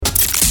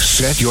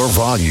Set your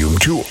volume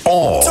to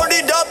all. Turn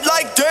it up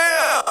like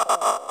damn.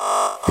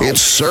 It's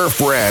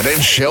Surf Red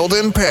and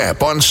Sheldon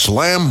Pep on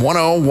Slam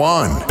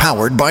 101.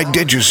 Powered by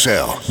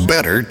Digicel.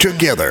 Better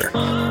together.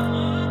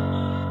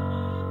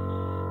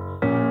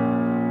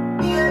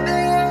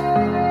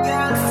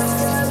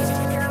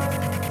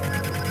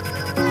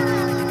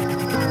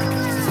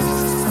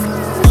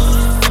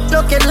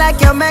 Looking like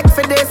you're made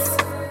for this.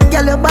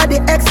 Girl, your body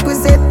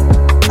exquisite.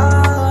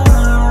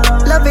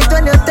 Love it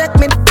when you take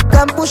me,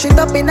 come push it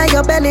up in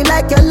your belly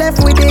like you're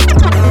left with it.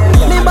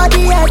 Me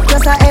body head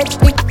just a edge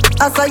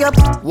it. I saw you.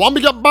 One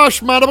big up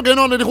bash, man. I'm going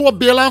on in the whole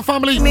Bailan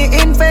family. Me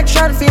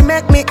infection fi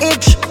make me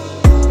itch.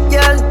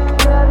 Girl.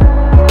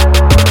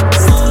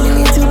 Me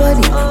little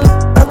body,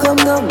 I come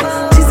down.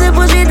 She say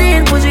push it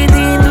in,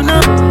 do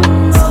not.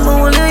 I'm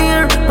only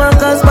here,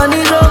 back as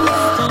bunny drum.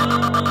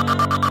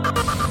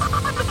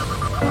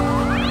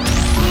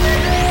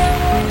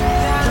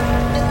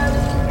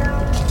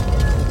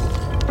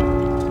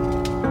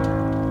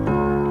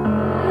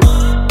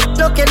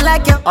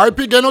 Like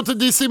RP getting out to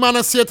DC, man,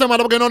 and Satan, man.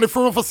 I'm getting on the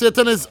phone for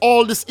Satan is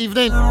all this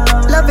evening.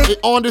 Love it.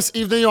 On this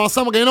evening, you're on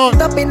something going on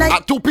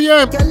at 2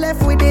 p.m. You're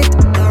left with it.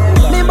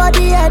 Me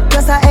body head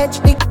just a edge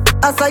it.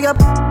 I saw you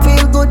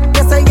feel good.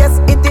 Yes,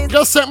 it is.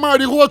 Just set my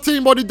the whole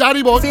team, but the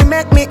daddy boy. She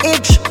make me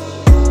itch.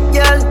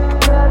 Girl.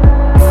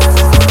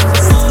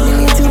 Me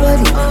little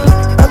body,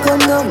 I come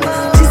down.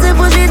 She say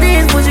push it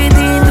in,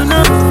 do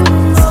not.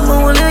 I'm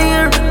only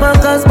here,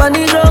 back as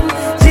bunny drum.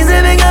 She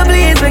say beg you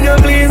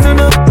please, do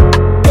not.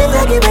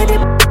 Give me the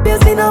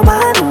me no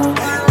man.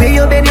 Pay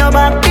you bend your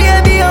back,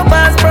 baby, your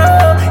pass, bro.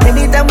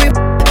 Anytime we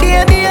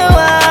baby, you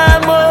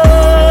want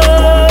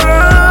more.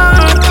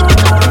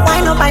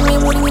 Why not find me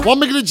wood? One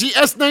make the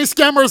GS9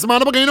 scammers,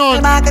 man. I'm going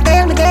on.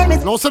 Tell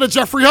me. No, so the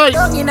Jeffrey Hyde.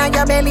 Tongue in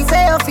your belly,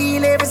 say you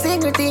feel every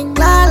single thing.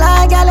 La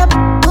la, girl,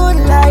 good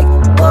like.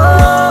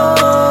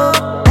 Oh,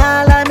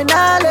 nah, la me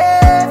nah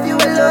leave you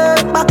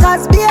alone.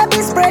 Because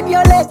baby, spread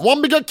your legs.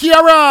 One bigger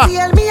Kiara.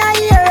 Feel me, I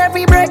hear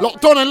every breath.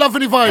 Locked on and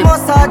loving the vibe.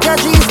 Massage your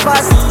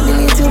G-spot. The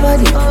little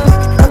body,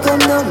 I come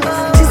down.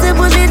 She say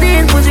push it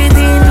in, do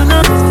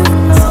not.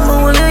 I'm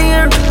only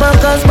here,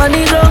 back as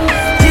bunny drum.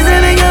 She say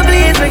beg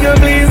you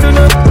please, do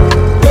not.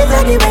 If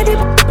I give me the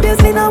this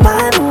me no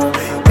man.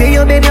 Pay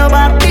you bend your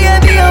back,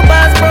 baby, your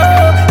pass, bro.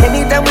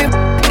 Anytime we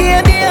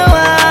baby, you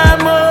want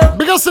more.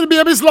 Because the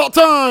baby's locked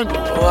on.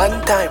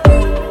 One time.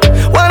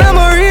 When I'm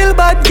a real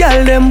bad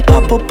girl, them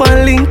pop up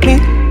and link me.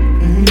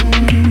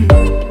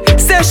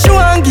 Say she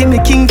want give me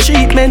king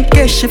treatment,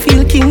 guess she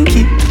feel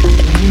kinky.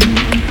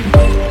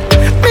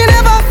 Me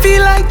never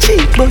feel like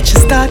cheap, but she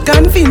start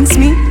convince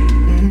me.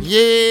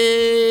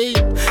 Yay!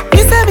 Me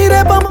say me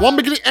never. One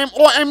big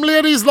MOM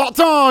ladies locked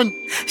on.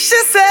 She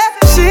say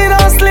she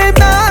don't sleep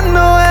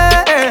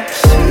nowhere.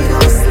 She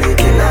don't sleep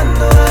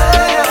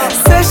nowhere.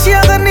 Say she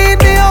ever need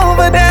me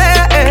over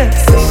there.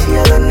 Say she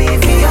ever need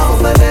me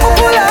over there. Oh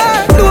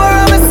Lord, do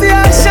her me see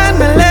her shine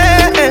my light.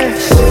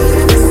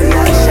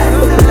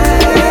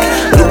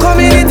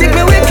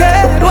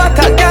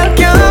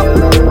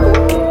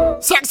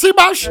 Sexy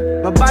bash.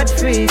 My bad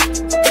feet.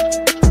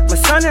 My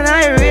son and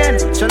I rain.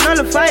 So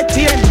nullify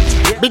pain.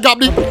 Big up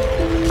the.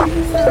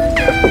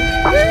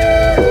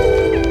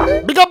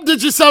 Big up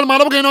Digicel,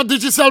 man. I'm going on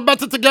Digicel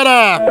better together.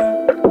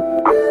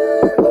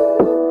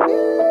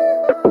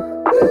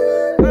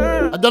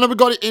 I don't know if we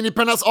got the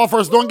independence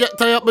offers. Don't get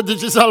tied up with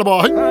Digicel,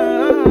 boy.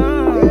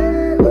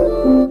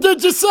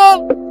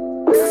 Digicel.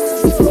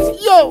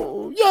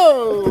 Yo.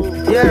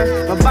 Yeah,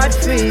 my bad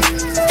feet.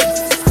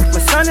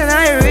 Sun and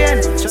I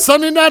rain.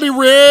 Sun and daddy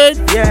rain.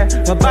 Yeah,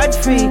 my bad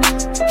feet.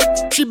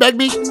 She begged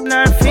me. In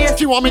her face.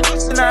 She want me.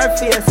 In her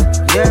face.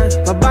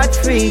 Yeah, my bad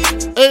feet.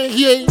 Hey,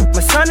 yeah.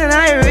 My son and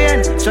I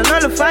rain. So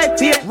nullify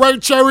pain.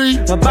 Right, Cherry.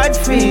 My bad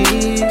feet.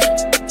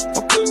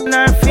 In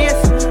her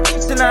face.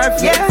 In her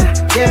face.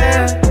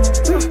 Yeah.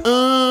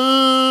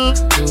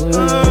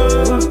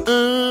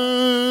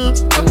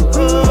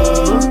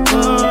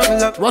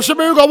 Russia,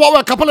 baby, got what?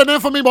 A couple of them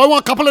for me, boy.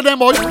 Want a couple of them,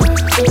 boy.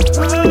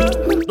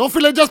 Don't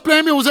feel like just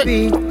playing music.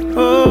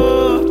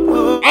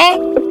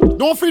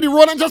 Don't feel the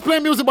road and just play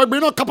music, but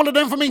bring a couple of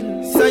them for me.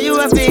 So you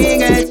a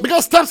big egg.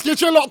 Because steps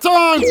get you a lot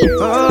on.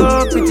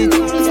 Oh, pretty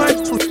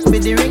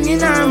with the ring in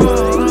her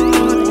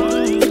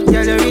mouth.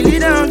 Yeah, they really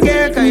don't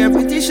care, cause you're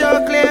pretty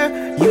sure clear.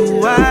 You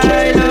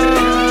wide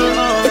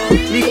up.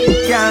 We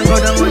can't go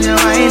down when you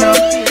wind up.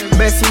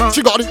 Best mom.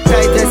 She got it.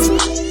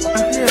 Tightest.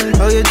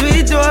 Oh, you do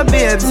it to her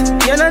babes.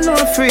 You're not no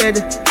afraid.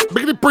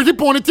 Big the pretty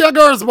ponytail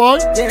girls, boy.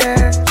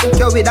 Yeah.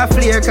 You with a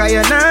flare, cause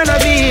you're not no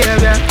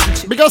behavior.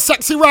 Because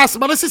Sexy Ross,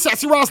 man, I see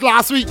Sexy Ross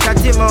last week. Chat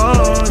him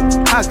out.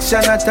 Action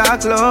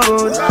attack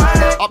loud.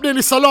 Up there in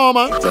the salon,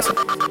 man.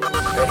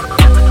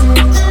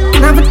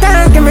 Never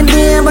talk every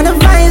day, but the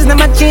vibes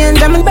never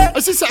change. I'm in bed. I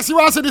see Sexy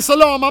Ross in the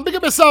salon, man. Big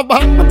up yourself,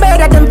 man. I'm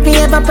better than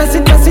favor. Press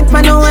it,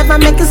 man. Don't ever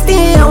make a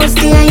stay. I will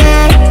stay,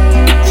 yeah.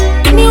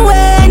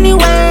 Anywhere.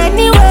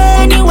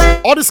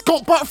 All this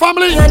compact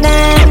family. Never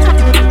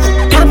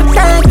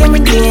talk every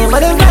day, but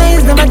the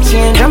vibes never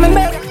change. I'm in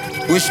bed.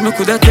 Wish me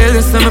coulda tell you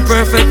I'm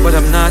perfect, but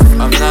I'm not.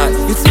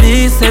 It's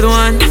me, said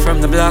one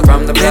from the block.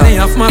 Many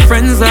of my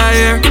friends are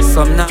here,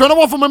 some not. Turn them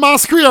off for my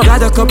mask here.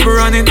 Got a couple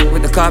running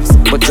with the cops,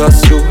 but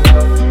just you.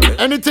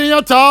 Anything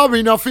you talk,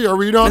 we no fear,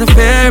 we don't. Me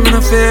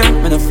no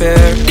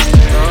fear.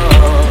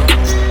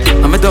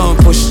 I'm a don't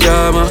push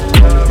drama,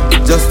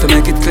 just to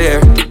make it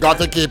clear. Got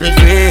to keep it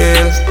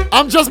real.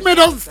 I'm just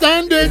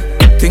misunderstanding.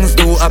 Things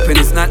do happen,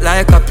 it's not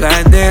like I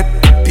planned it.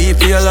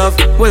 People you love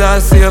will all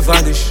see you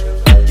vanish.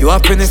 You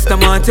happiness the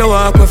month you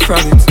walk away from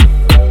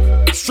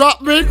it.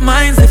 Strap me.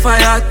 Minds if I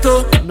had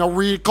to. No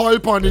recoil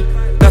upon it.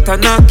 That I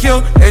knock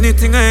you,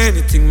 anything,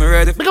 me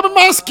ready. Because I'm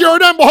not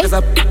scared them, boy.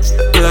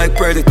 Like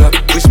predator.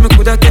 Wish me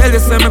coulda tell you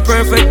I'm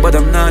perfect, but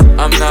I'm not.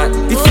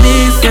 It's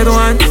me, said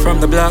one from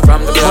the block.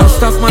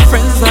 Most of my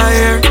friends are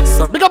here.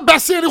 Because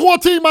Bessie and the whole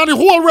team and the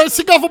whole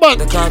race government.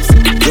 The cops,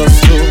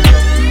 just you.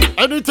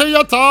 Anything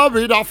you talk,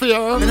 we don't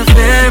fear. Me no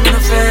fear.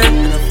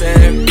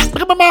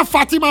 Because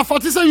my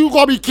fatty say you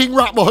gonna be king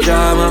rap, boy.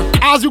 Drama.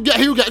 As you get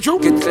here, you get through.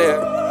 Get clear.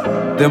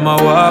 Them a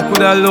walk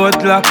with a load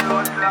clock.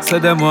 So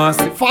them want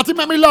see. Fatty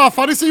make me laugh.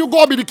 Fatty say you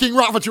gonna be the king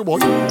rap for you, boy.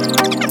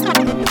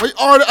 We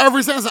order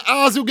every sense.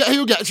 As you get here,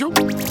 you get through.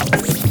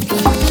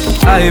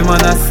 I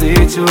wanna see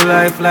through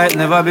life like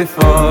never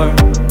before.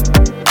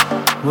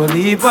 We'll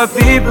leave for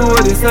people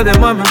who they say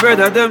them want me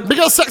brother them.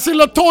 Because Sexy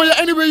Latoya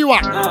anywhere you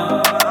are.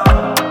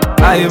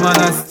 I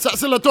wanna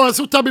Sexy Latoya,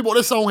 so tell me about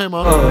this song here,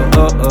 man.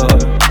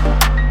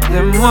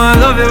 Them want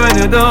love you when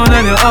you're down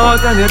and you're out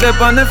and you're deep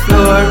on the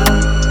floor.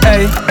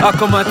 Hey, I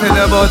come and tell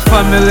you about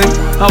family.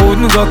 I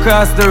wouldn't go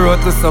across the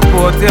road to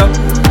support you.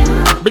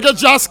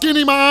 Because just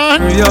skinny,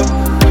 man.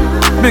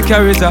 Me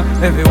carry ya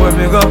everywhere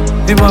me go.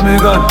 The more me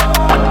go,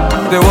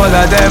 the whole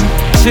of them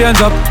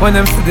change up when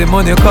them see the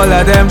money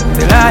color them.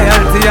 The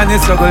loyalty and the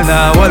struggle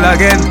now all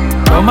again.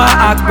 Come and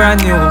act brand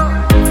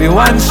new. Be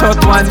one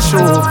shot, one shoe.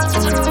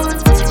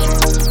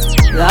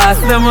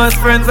 Last them as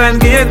friends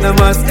and gain them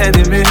as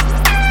enemies.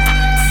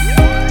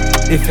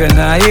 If you're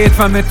not eat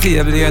from the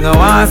table, you know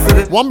want to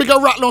see the one bigger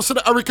rat loss to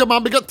the Erica,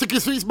 man. Bigger ticky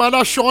sweets, man.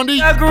 That's Shawnee.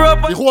 I grew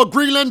up the whole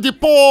Greenland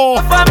depot.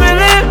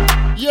 Family.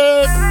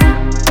 Yeah.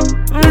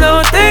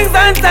 No things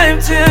and time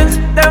change.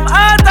 Them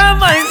heart and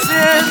mind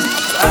change.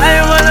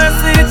 I wanna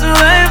see it to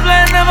life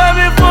like never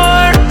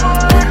before.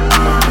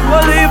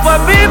 Only for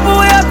people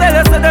we have tell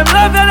us that them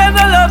love you, them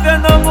don't love you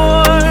no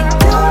more.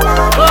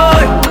 Oh,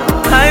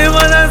 I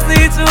wanna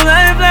see it to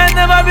life like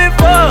never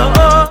before.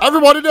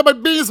 Everybody there by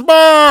Beast Bar.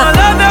 I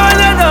love you when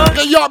you know.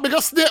 Big yard, big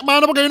snake,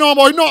 man. I'm going on,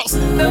 boy. Nuts.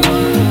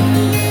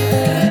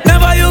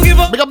 Never you give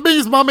up. Big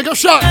Beast, man. Big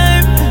shot.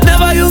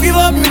 Never you give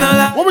up in a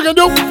life. What we gonna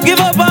do? Give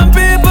up on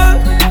people.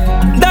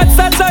 That's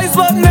a choice,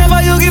 but never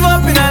you give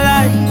up in a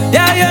life.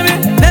 Yeah, hear me?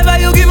 Never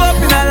you give up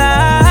in a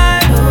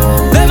life.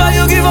 Never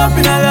you give up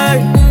in a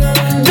life.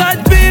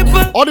 God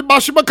people. All the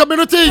Bashima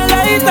community.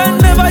 Light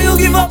and never you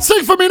give up.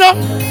 Sing for me now.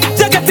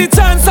 You get the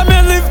chance and me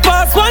live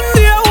past one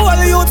day.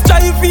 All you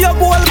try for your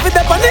goal for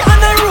the money on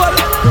the roll.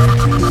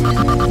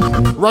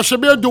 Russia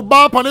Beer do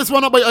bop on this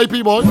one up by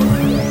IP, boy.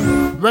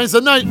 Wednesday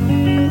night.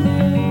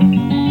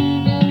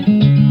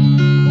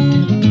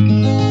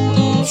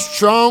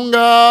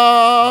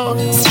 Stronger.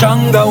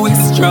 Stronger, we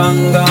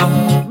stronger.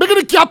 Big of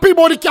the Cappy,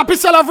 boy. The Cappy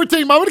sell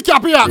everything, man. Where the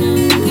Cappy at?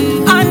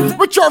 And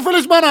with your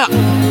village, man at?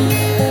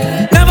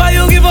 Never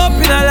you give up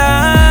in a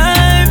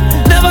life.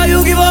 Never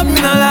you give up in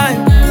a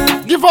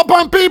life. Give up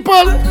on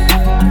people.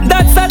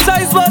 That's a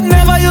choice, but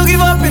never you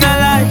give up in a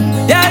life.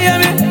 Yeah, hear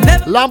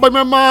me? Lamb by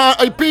my man,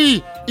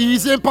 IP.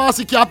 Easy and pass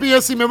the Cappy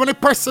and see me when they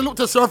press salute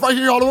to surf right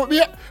here all over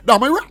me. That's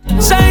my rap.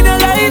 Shine a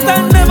light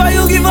and never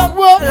you give up.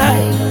 What?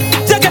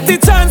 You get the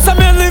chance and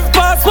me live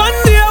past one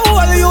day.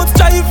 All you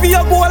try for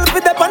your goal for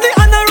the money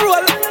on a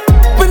roll.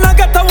 We not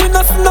get a win,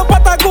 no snap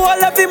at a goal.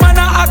 Every man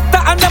a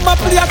actor and them a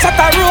play a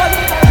chat a role.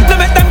 No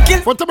make them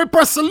kill. When me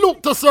press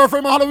salute to surf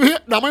him all over here,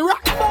 that's my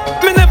rap.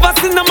 Me never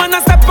seen a man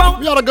a step out.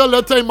 We had a girl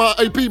that time, my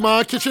IP,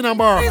 my kitchen and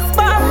bar.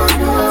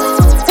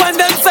 When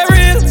them say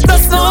real,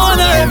 that's no one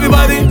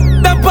everybody.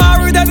 Them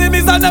power with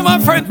enemies and them a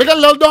friend. Big a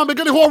little down, big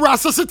a the whole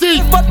Rasta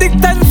city. But the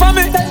 10 for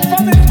me.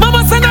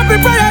 Mama send a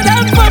prepare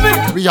them for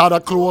me. We had a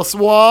close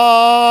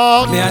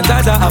walk. Me and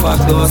Dada have a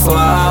close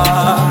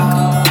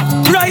walk.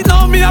 Right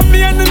now me and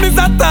me enemies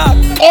attack.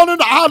 All in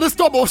the hardest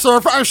double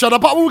surfer and shut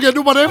up. What we gonna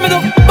do with them? Me do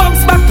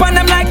bounce back on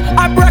them like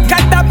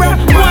abracadabra.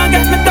 Wanna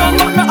get me down,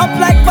 got me up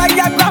like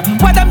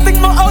Viagra. Why them think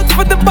me out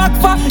for the back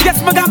for?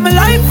 Yes, me got me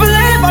life for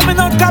life. I'm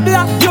not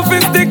cabla. You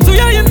feel stick to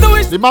your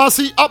intuition. The man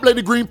see up like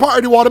the green part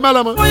of the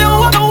watermelon, man. Oh, you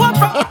wanna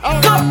walk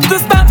up to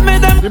stop me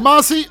them. The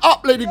man see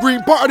up like the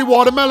green part of the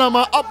watermelon,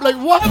 man. Up like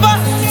what?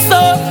 So,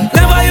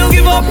 never you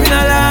give up in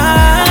a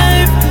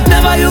life.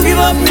 Never you give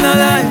up in a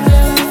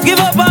life. Give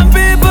up on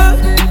people.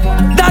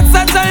 That's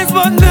a chance,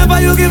 but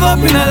never you give up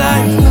in a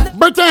life.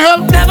 Britain hell.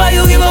 Never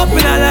you give up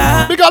in a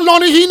life. Big a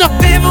Lonnie Hina.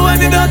 Even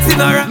when you're not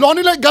in a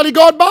Lonnie like Gully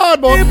God bad,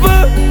 boy.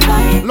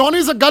 people.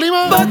 Lonnie's a gully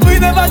man. But we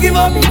never give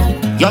up.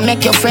 You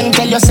make your friend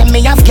tell you say me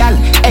have gal.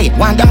 Hey,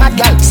 one the mad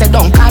gal, say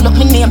don't call up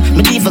me name.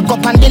 Me leave a go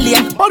on the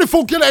lane. Party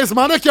fool killer is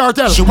man, I can't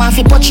tell. She want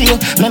fi portray.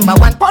 Remember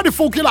one party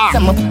fool killer.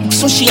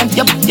 So she ain't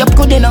yup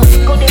good enough.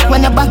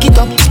 When you back it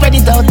up, spread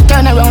it out,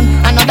 turn around.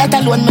 I know that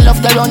alone, me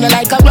love the round you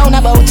like a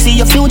roundabout. See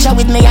your future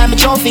with me, I'm a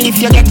trophy. If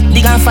you get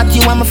big and fat,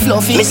 you I'm a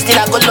fluffy. Me still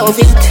I go love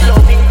it.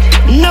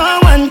 No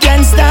one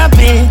can stop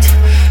it.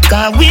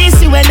 Cause we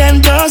see where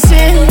them don't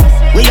see.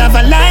 We have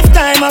a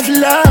lifetime of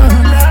love.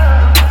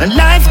 A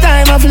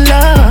lifetime of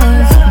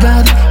love.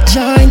 God,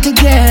 join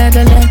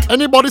together.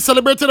 Anybody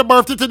celebrating a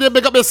birthday today,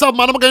 big up yourself,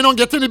 man. I'm going on,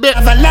 get in the bit.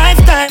 Have a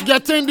lifetime.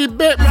 Get in the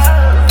bit.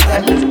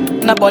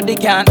 Nobody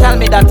can tell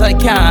me that I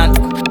can't,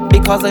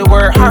 because I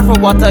work hard for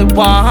what I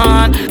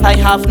want. I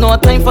have no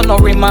time for no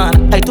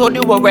remand. I told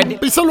you already.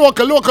 It's a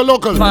local.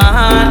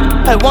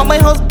 Man, I want my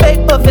house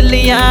big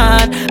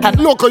pavilion and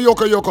local.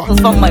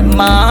 for my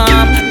mom.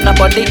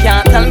 Nobody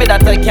can tell me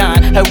that I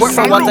can't. I work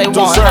for what I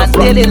want and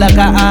daily like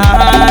a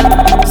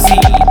hand. See,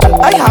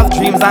 I have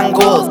dreams and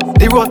goals.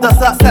 The road to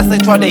success, I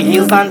try the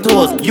heels and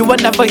toes. You will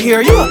never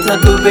hear you to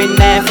do it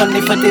now for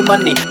the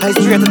money. I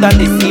straighter than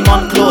the seam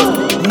on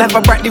clothes.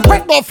 Never break the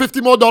weight. About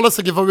 $50 more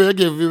to give away.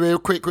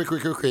 Quick.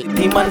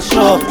 Demon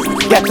show,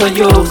 get to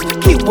use.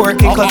 Keep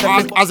working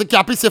cause as a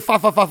cappy say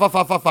fast.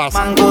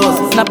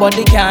 Mangoes,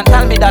 nobody can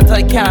tell me that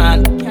I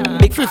can't.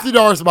 Big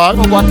 $50, man.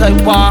 For what I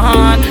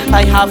want,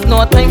 I have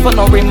no time for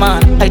no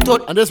remand. I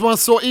told and this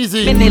one's so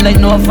easy. Me like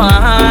no fun.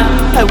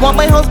 I want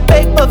my house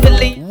big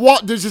pavilion.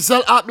 What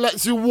digital app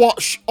lets you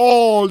watch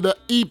all the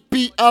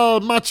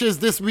EPL matches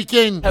this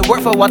weekend? I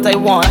work for what I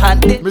want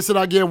and listen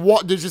again,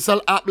 what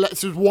digital app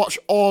lets you watch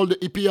all the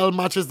EPL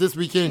matches this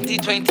weekend?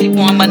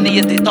 T21 money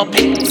in the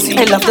topic.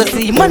 I love to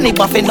see money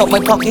buffing up my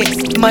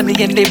pockets. Money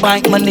in the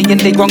bank, money in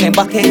the ground and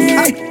buckets.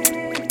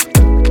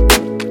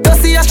 You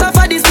see a stuff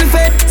for this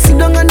buffet. Sit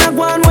down and a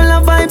go on while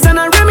the vibes and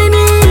a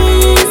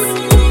reminisce.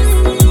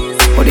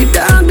 But the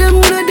dog them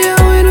wanna deal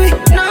with me.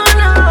 No.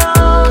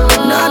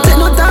 Nah, take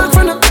no talk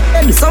from no.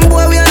 Some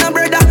boy we are no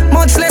brother,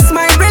 much less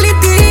my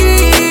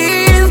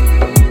relative.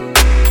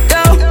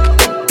 Yo,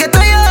 get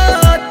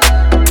tired.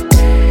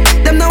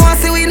 Them no want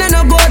see we no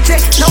go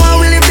check. Now I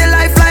will live the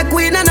life like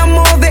we no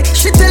movie.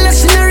 She tell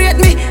us she narrate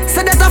me,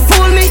 say that I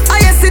fool me.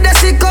 I see that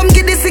she come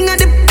get this thing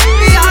at the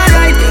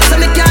alright. So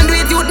me can't do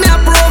it, youth me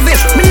approve it.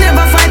 Me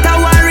never fight a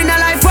war in a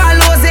life I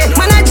lose it.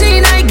 Man I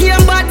Gene I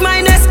game bad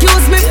mind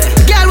excuse me.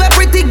 Girl we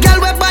pretty, girl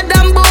we bad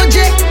and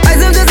bougie.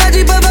 I am just a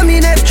jeep over me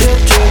neck.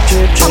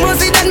 I'm gonna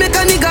see that make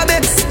a nigga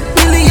babes.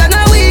 Million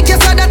a week,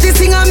 yes so that this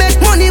thing I make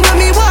money when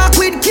me walk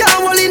with can't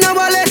hold in a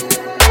wallet.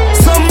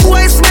 Some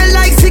boys smell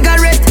like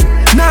cigarette.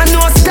 Nah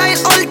no style,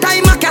 all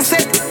time a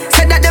cassette.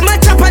 Said that them a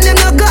chop and them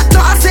no got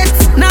no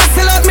assets. Now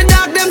sell out me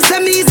dog, them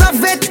say me is a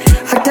vet.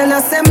 I tell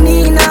us them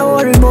me nah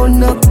worry about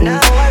nothing.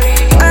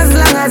 As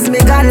long as me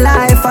got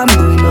life, I'm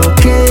doing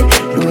okay,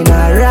 doing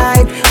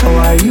alright. How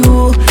are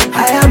you?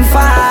 I am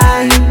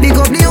fine. Big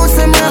up the house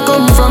where I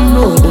come from,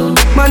 no.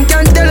 Man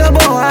can't tell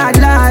about hard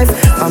life.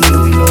 I'm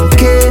doing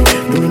okay,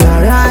 doing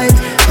alright.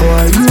 How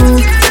are you?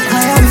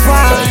 I am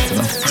fine.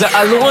 Ja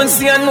alone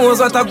see and knows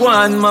what I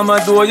want. Mama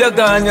do you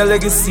gone, your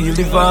legacy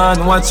live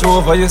on. Watch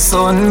over your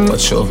son.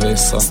 Watch over your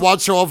son.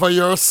 Watch over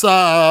your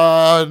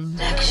son.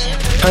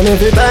 And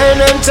every time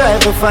them try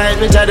to fight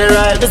me, try to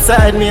right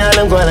beside me, and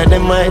I'm gonna let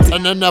them mighty.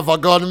 And they never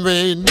gonna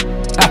win.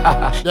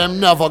 Them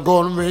never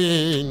gonna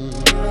win.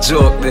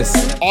 Joke this.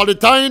 All the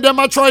time them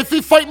a try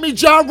to fight me,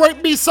 Jah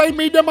right beside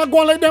me. Them a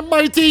go like them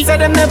mighty. Say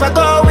them never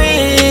go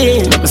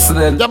win.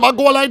 Them a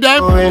go like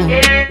them.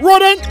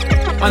 Running.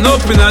 I'm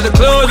up in the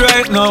cloud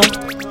right now.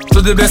 To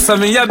the best of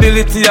my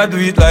ability, I do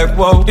it like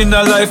wow. In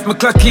a life, me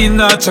clock in,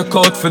 not check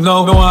out for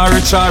now. No one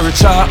richer,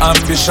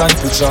 ambition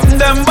picture.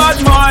 Them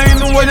bad mind,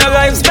 when your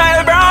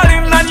lifestyle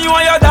brawling, and you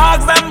and your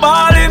dogs, them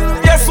balling.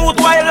 Your suit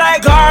white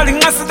like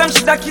garling, I see them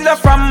shit a killer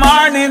from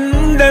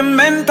morning. Them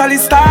mentally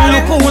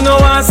starting. Look who no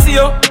one see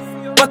you,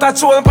 but I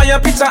troll for your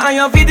picture and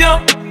your video.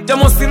 You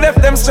must have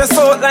left them stressed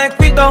out like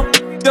widow.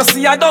 You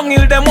see a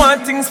downhill, them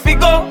want things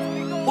figure.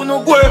 And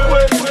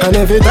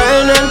every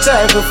time them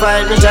try to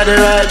fight me, try to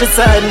right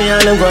beside me,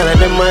 and I'm gonna let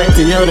them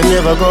mighty. Yo, they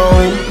never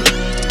going.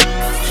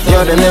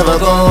 Yo, they never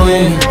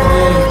going.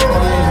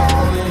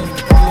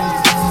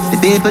 The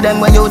people them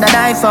where you that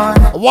die for.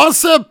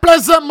 Once a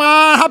pleasant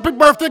man, happy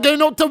birthday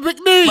going out to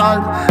Whitney.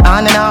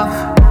 On and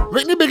off.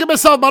 Whitney, big up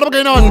yourself, man. I'm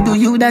going on. Do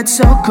you that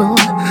so cool?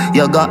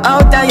 You go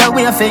out and your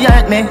way for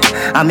hurt me,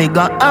 and me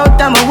go out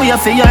and my way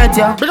for hurt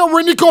you. Big up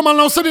Randy Coleman,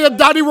 now say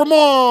Daddy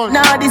Ramon.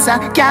 Now this a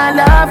can't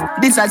love,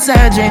 this a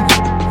surgery.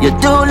 You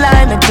too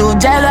lie, me too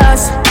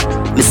jealous.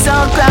 Me so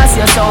class,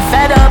 you're so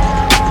fed up.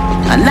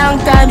 A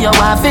long time you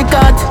want to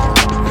cut.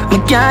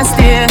 Me can't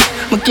stay,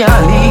 me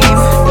can't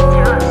leave.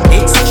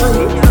 It's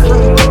true.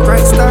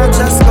 Bright star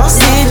just go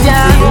sit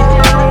down.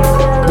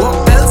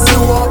 What else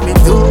you want me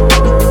to?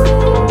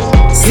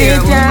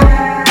 Sit down.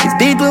 If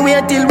people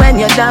wait till when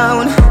you're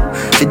down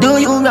to do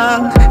you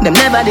wrong, them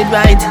never did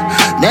right.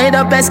 Made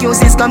up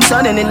excuses come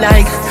suddenly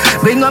like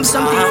bring up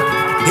something.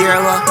 Here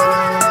what?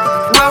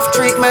 Rough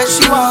treatment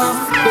she want.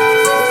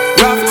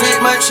 Rough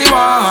treatment she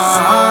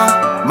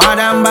want.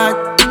 Madam bad.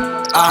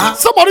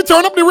 Somebody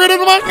turn up the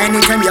radio, man.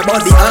 Anytime your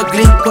body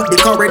ugly, put the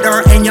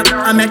corridor in your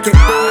I make it.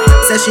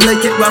 Say she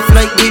like it rough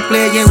like we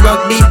playing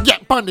rugby.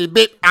 Get on the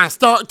bit and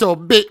start to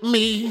bit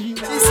me.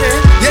 She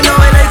said, you know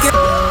I like it.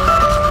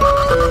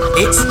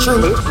 It's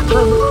true.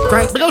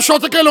 Christ. Because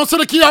shot the kill on to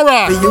the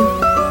Kiara. For you.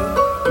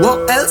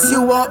 What else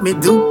you want me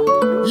do?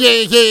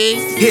 Yeah.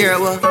 Here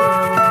what?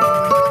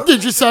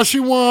 Did you say she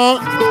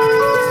want?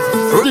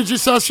 Did you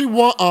say she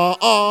want?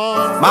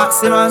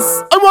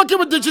 Maximus. I won't give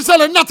a did you sell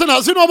her nothing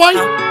else, you know why?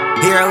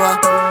 Here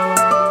what?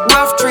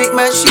 Rough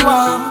treatment she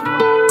want.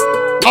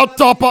 I'll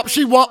top up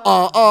she want.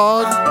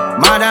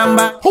 Madam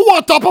ba. Who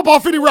want top up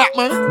off in the rap,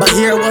 man? But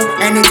here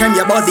what? Anytime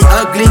your body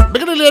ugly.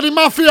 Look at the lady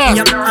mafia.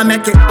 Yep, I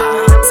make it.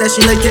 Say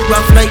she like it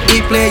rough like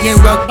we playing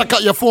rugby. I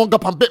got your phone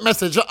up and bit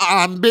message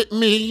and bit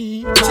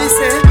me. She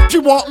said she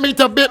want me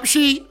to bip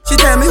she. She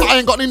tell me I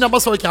ain't got any number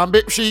so I can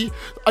bip she.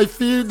 I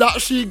feel that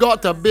she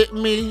got to bip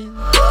me.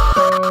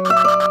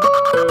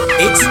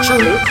 It's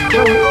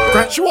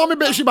true. She want me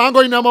bip she, but I ain't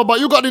got any number. But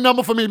you got the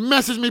number for me.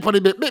 Message me for the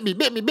bip. Bip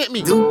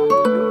me. Do.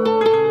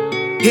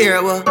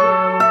 Here what?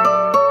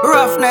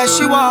 Roughness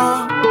she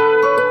want.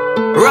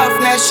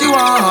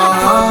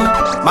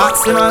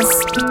 Maximus,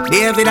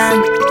 David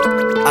and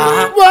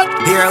What?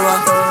 Here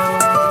what?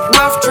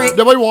 Rough treat.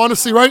 The way you want to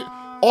see, right?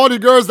 All the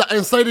girls that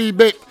inside the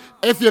bit.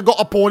 If you got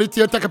a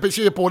ponytail, take a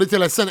picture of your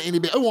ponytail and send it in the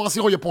bit. I want to see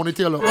how your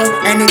ponytail look.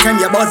 Anytime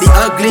your body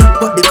ugly,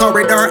 put the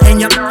corridor in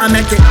your I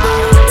make it.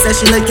 Say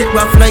she like it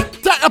rough like.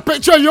 Take a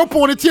picture of your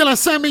ponytail and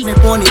send me. My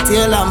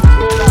ponytail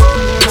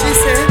She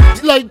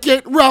said like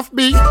it rough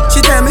me.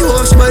 She tell me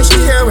hush boy she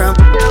hear him.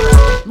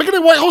 Make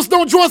the White House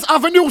down Jones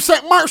Avenue,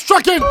 St. Mark's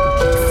trucking.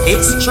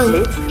 It's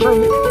true.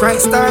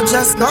 Christ star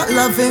just got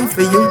loving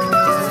for you.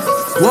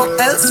 What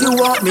else you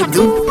want me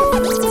do?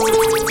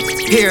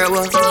 Here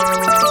what?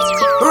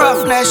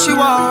 Roughness you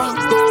want.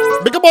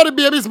 Big about the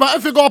babies, man.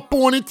 If you got a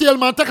ponytail,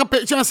 man, take a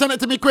picture and send it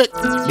to me quick.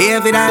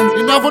 David and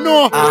you never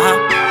know.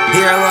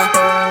 Here what?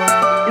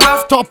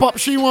 Rough top up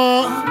she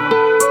want.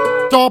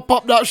 Top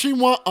up that she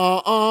want.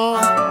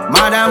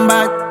 Madam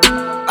bad.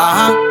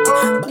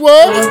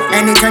 What?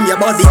 Anytime your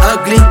body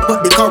ugly,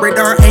 put the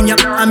corridor in your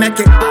I make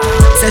it.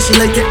 Say she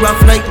like it rough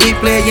like we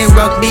playing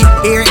rugby.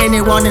 Here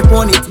anyone in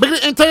pony. Big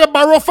the entire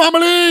Barrow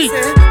family.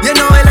 You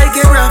know I like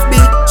it rough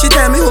beat. She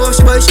tell me hush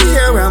boy she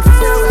hear him.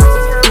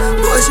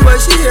 Hush boy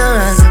she hear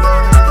him.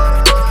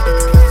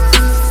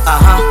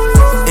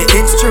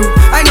 It's true.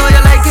 I know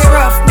you like it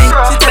rough beat.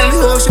 She tell me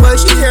hush boy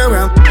she hear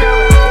him.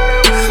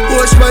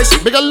 Hush boy she.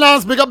 Big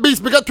Lance, big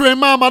Beast, big Train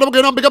Mama, don't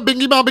get on, big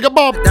Bingy Man, big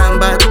Bob. Damn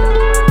bad.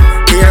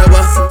 Here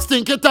what?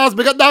 Stinky Taz,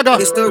 big Dagger.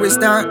 The story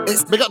star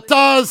is big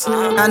Taz.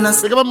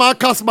 Big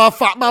Marcus, my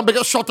fat man, big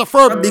Shutter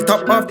Ferb. The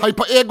top of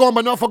Hyper Air Gone,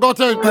 but not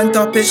forgotten. On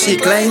top is she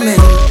claiming.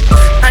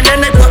 And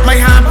then I put my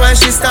hand where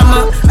she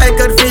stomach. I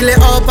could feel it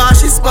all while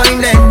she's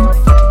spoiling.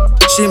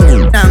 She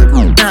moved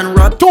and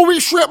rub. 2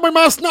 weeks straight, my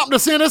man snap the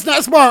same as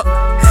next bar.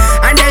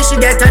 And then she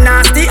get a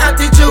nasty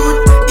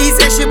attitude. He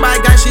say she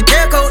bag and she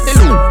take out the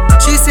loot.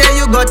 She say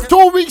you got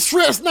 2 weeks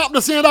straight, snap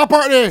the same that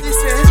part there. She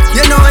say,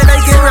 you know I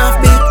like it rough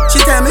beat.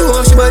 She tell me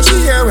hush boy she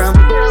hear him.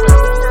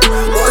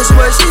 Hush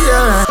boy she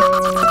hear him.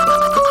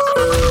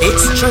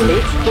 It's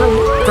true.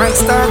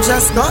 Christ star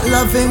just got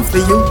loving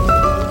for you.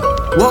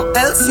 What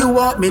else you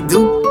want me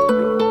do?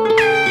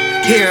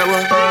 Here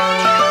what?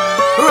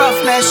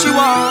 Roughness you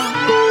want.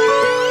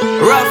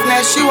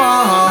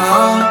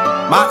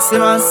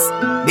 Maximus,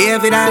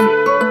 David and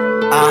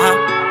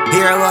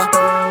here what?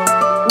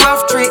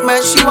 Rough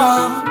treatment she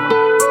want.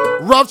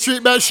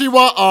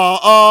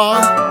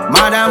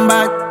 Madam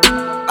bad.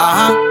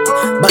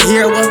 But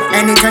here what?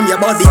 Anytime your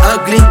body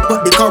ugly,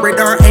 put the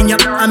corridor in your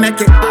I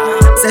make it.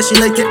 Say she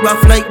like it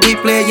rough like we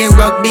playing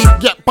rugby.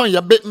 Get on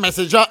your bit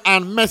messenger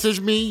and message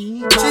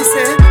me. She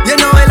said, you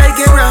know I like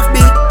it rough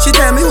beat. She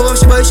tell me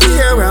hush boy she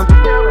hear him.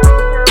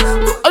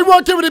 I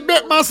want to give the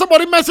bit man.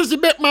 Somebody message the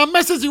bit man.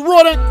 Message the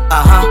rodent.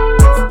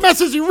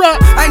 Message the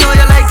rat. I know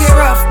you like it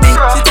rough beat.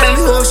 She tell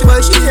me hush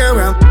boy she hear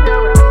him.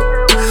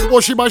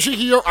 She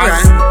hear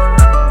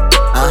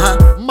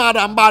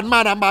Madam bad.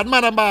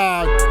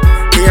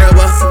 Here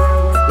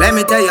what? Let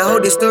me tell you how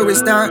the story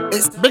start.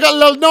 It's big a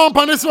little dump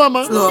on this one,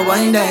 man. Slow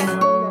wind down.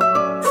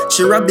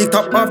 She rubbed the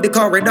top of the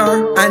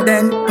corridor and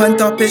then on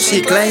top is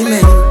she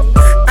climbing.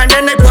 And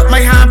then I put my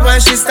hand where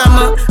she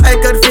stomach. I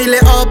could feel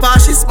it all while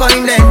she's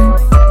spoiling.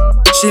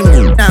 She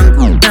moved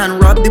and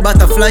rubbed the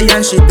butterfly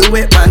and she do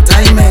it one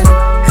timing.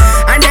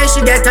 And then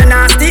she get a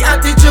nasty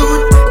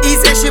attitude. He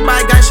say she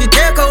bag and she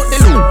take out the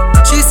loot.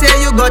 She say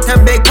you got a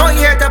big point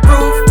here to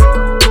prove.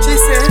 She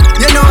say,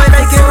 you know I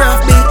like it rough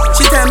beat.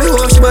 She tell me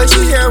hush boy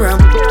she hear him.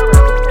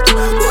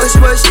 Hush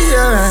boy she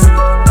hear him.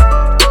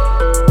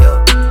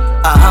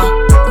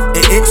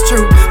 It's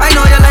true. I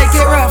know you like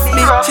it rough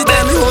beat. She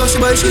tell me hush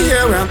boy she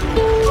hear him.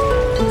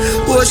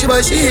 Hush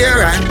boy she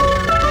hear him.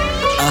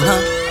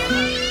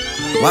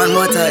 One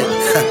more time.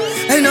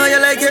 I know you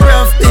like it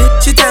rough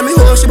beat. She tell me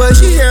hush boy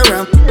she hear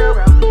him.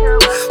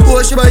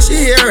 Hush boy she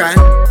hear him.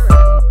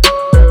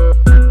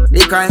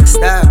 The crank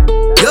star.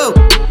 Yo.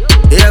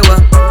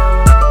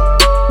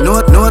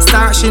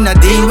 she not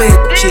deal with.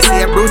 She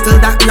say brutal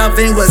that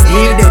loving was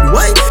needed.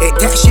 What? It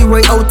takes she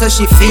right out of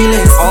she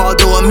feelings.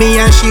 Although me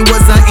and she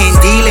wasn't in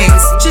dealings.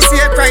 She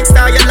say crying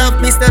star, you love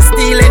Mr.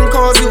 Stealing.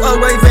 Cause you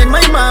arrived when my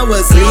mom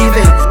was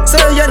leaving.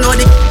 So you know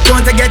the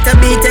want to get a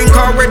beating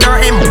corridor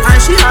him.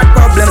 And she had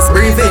problems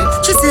breathing.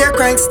 She say a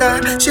crying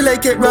star, she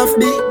like it rough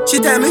beat. She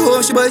tell me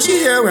who she but she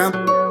hear him.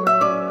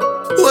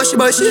 Who she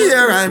but she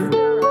hear him.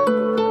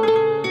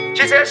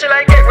 She said she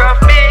like it rough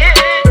beat.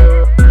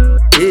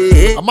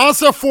 Yeah. A man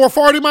said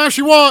 440 man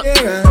she want.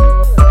 Yeah.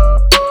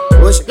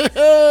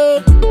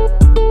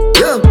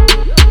 Yo,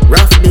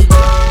 rough beat.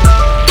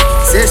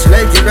 Say she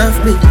like it rough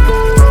beat.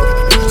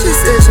 She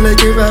say she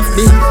like it rough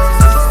beat.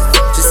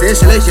 She say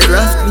she like it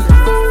rough beat.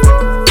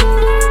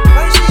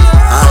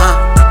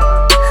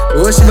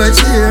 Oh, she but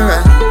she hear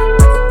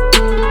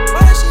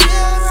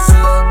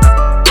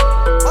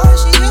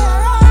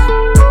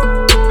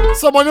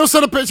Someone else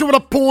sent a picture with a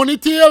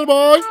ponytail,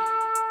 boy.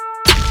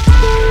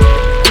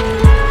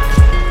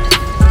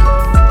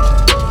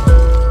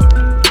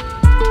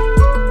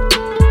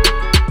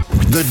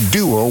 The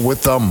duo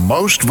with the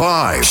most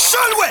vibes.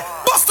 Shalwe,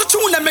 bust the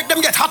tune and make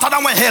them get hotter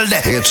than when hell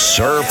there. It's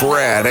Surf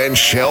Rat and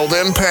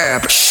Sheldon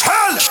Pep.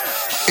 Shell.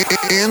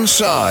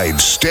 Inside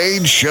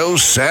Stage Show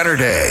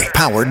Saturday.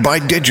 Powered by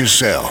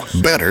Digicel.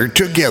 Better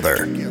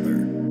together.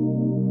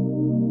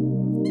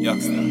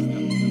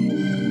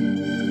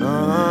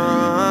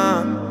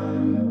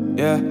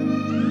 Yeah.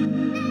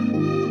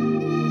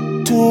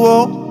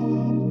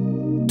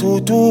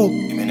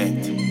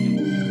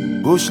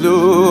 2-2. Bush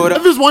load.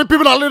 If it's one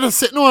people that let us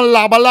sit no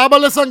laba,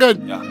 listen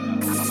good. Yeah.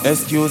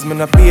 Excuse me,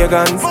 no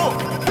pagans.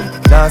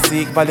 Now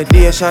seek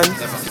validation.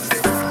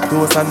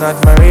 Toast and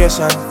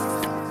admiration.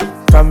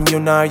 From you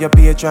now your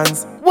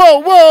patrons.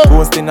 Whoa.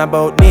 Boasting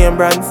about name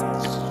brands.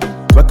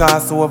 We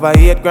cost over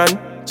 8 grand.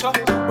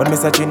 When me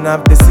searching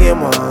up the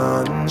same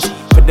one.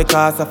 For the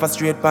cost of a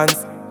straight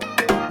pants.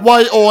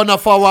 Why own a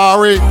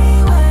Ferrari?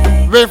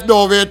 With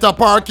no way to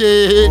park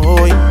it.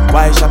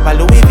 Why shop a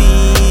Louis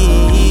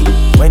V?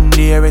 When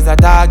there is a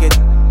target.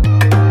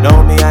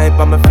 Now me hype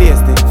on my face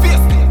it.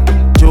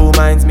 2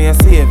 minds me a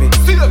save it.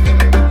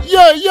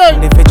 Yeah.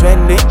 And if it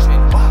trendy,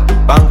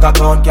 bank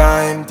account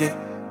can't empty.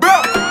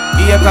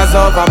 Acres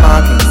over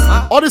markets.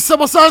 All the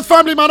Silver Sands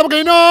family, man, I'm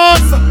going on.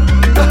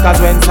 Cause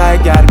when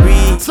side got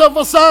breathe.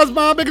 Silver Sands,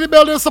 man, big the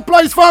building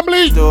supplies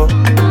family. So,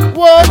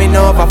 what? Me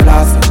know over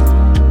plastic.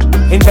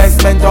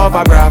 Investment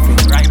over graphic.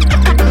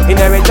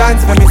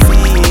 Inheritance for me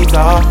seeds,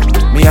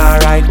 me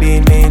alright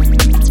being mean.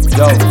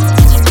 Yo,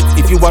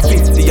 if you are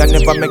 50 and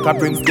never make a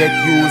brings get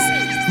used.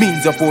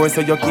 Means of force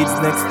so your kids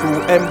next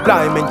to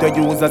employment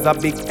you use as a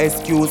big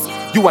excuse.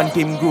 You want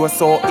him grow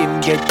so him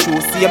get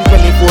you. See him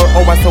 24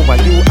 hours so what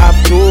you have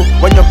to.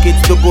 When your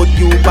kids do good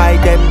you buy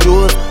them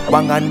jewels.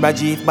 Wang and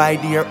Bajit buy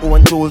their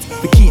own tools.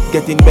 We keep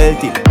getting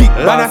belted. Big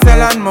man I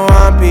sell and more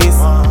one piece.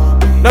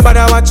 Nobody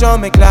watch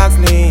on me clocks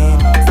lean.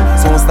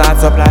 So start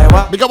supply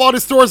what? Big up all the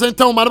stores in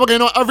town, man. I'm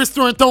going on every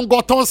store in town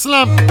got on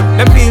slam.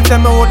 Them pills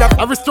them hold up.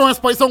 Every store in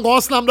Spice Town go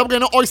on slam. I'm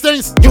going on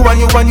oysters. You want.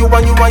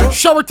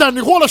 Showertown,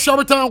 the whole of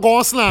Showertown go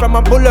on slam. From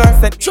a buller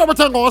set.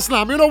 Showertown go on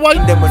slam. You know why?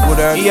 Them with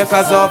buller.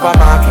 Acres over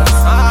markets.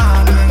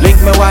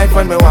 Link my wife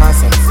when me want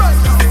sex.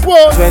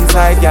 What? When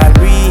side got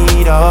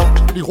breed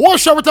the whole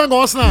Showertown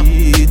go on slam.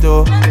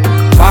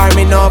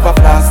 Farming over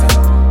plastic.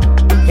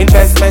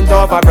 Investment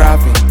over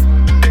graphic.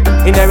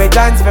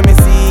 Inheritance for me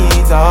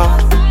seeds,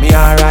 me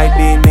alright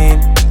being mean.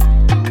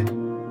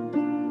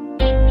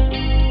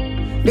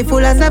 The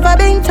fool has never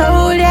been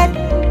told yet.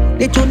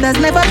 The truth has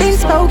never been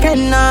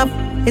spoken of.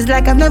 It's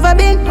like I've never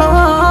been home.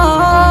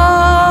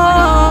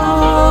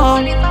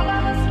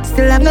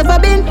 Still I've never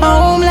been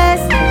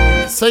homeless.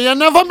 Say you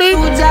never been?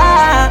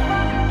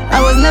 I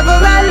was never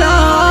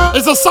alone.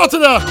 It's a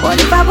Saturday. What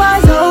if I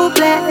was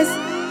hopeless?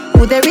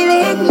 Would they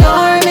really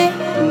ignore me?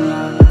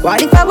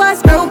 What if I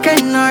was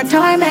broken or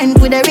torment?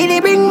 Would I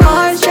really bring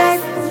more stress?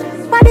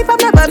 What if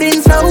I've never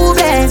been so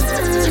blessed?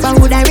 What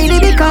would I really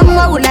become?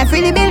 What would life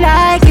really be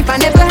like if I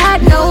never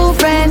had no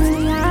friends?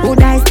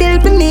 Would I still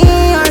be me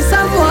or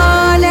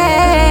someone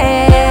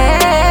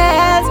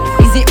else?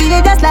 Is it really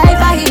just like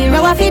a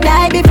hero if he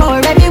died before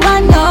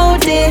everyone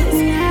noticed?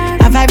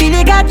 Have I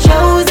really got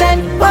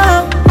chosen?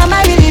 Whoa, am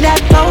I really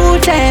that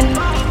potent?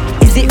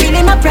 Is it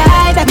really my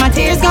pride that my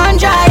tears gone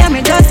dry and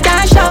me just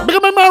can't show? Big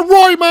up my man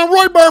Roy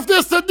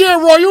birthday's today,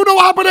 Roy, you know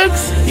what happening?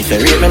 If I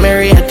read my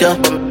marriott,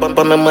 bump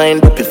on my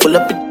mind, but full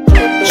up it.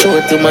 Show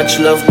it too much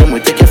love, then we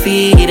take your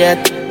feet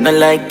at. Not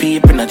like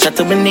people, not chat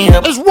to me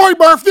neighbor. It's Roy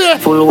birthday.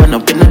 Full one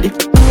up in the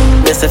dip.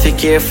 Best if you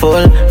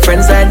careful,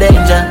 friends are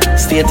danger.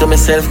 Stay to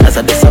myself, as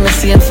I do something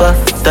safer.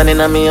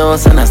 Turning on me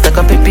house and I stack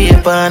up a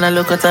paper and I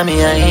look at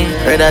me eye.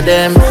 Rather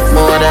them,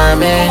 more than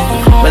me.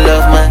 Me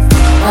love my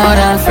more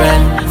than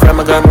friend. From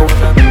a grandma,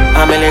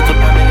 I'm a little,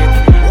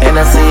 and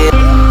I see it.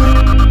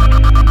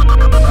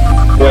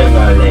 Well,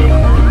 my name.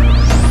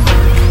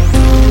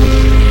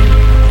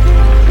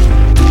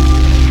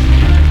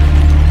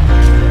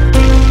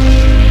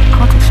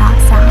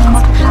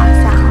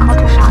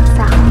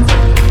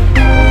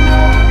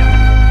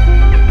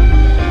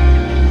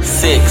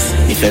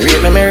 If you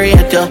rate me, me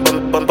rate you.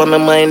 Bump on my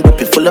mind, but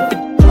be full up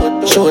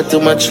it. Show too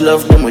much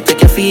love, then we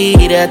take your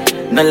feed at.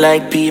 Not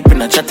like people,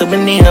 not chat to my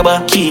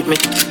neighbor. Keep me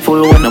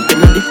full one up in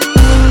the dick.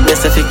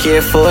 Best if you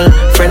careful,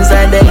 friends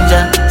are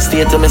danger.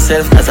 Stay to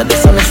myself, as I do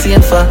something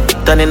same for.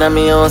 Turning on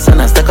me house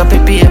and I stack up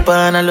a paper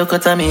and I look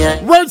at me eye.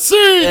 Red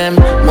Sea!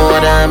 More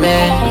than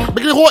me.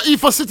 Because the whole E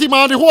for City,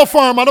 man, the whole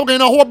farm, I don't get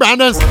no whole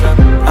branders.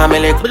 I'm a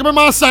lick. Because my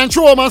man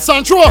Santro, man,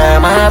 Santro.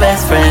 My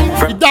best friend.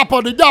 The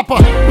dapper, the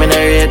dapper. When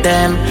I read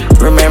them,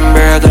 remember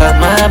I got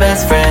my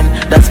best friend.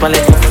 That's my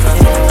lick.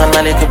 I'm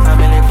a lick.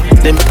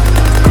 Them.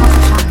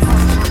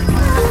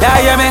 Yeah,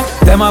 yeah, me.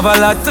 Them have a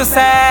lot to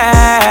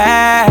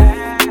say.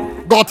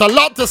 Got a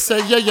lot to say,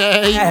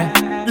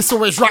 yeah. This is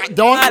always right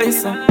down.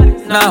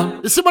 No.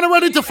 You see when I'm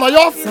ready to fly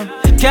off?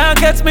 Can't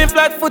catch me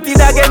flat-footed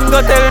again,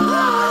 go tell.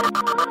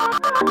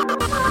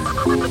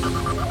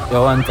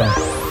 Yo, one time.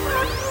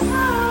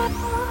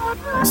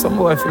 Some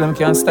boy feel him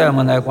can't style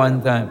man like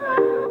one time.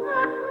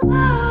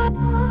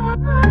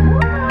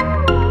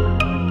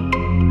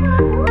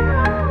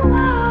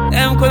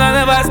 Them coulda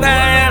never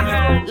style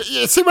me.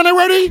 You see when I'm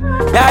ready?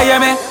 Yeah,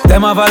 me.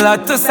 Them have a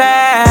lot to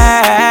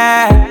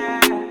say.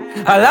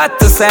 A lot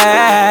to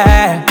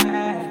say.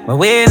 But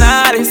we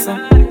not listen.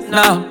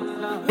 No,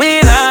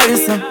 we not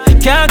listen.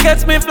 Can't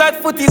catch me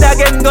flat-footed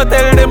again. Go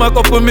tell them a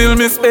couple mil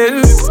me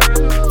spend.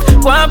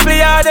 One play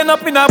hard and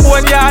up in a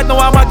bone yard. Now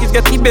I'm a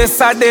get the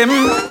best of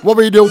them. What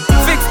we do?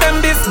 Fix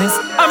them business.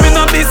 I'm in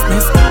a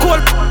business.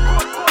 Cold.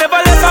 Never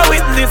let a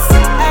witness.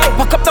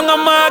 Walk up to a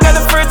mag at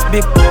the first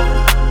big.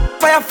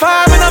 Fire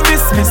farm in a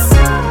business.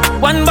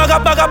 One bag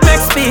of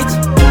make speech.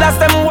 Last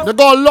time they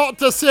got a lot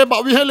to say,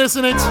 but we here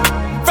listening.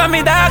 From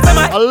me dogs,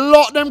 a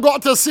lot them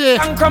got to say.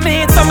 And come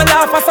in, some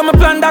laugh or some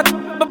plan that.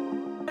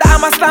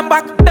 I'm a slam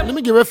back. Let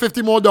me give you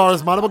 $50 more,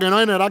 man. I'm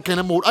going to that kind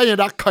of mood. I ain't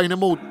that kind of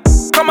mood.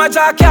 Come on,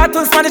 Jack,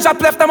 cartoon Spanish up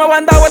left, and I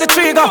wonder where the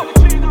tree go.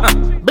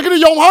 Big of the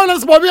young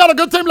Harlands, boy, we had a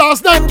good time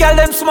last night. Girl,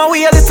 them small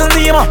way a little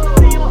Nemo.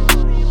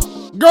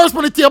 Girls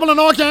on the table and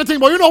all kind of thing,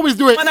 but you know always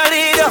do it. Man, I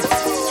lead you.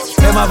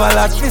 Them have a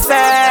lot to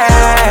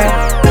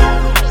say.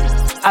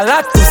 A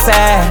lot to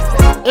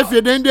say. If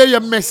you didn't there, you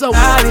mess up.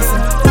 Nah,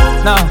 listen.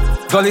 No,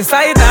 go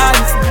inside, nah,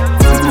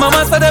 listen.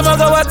 Mama said them a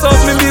go watch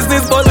out me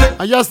business, but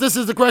and yes, this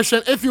is the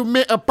question. If you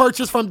make a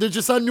purchase from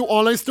Digicel new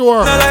online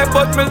store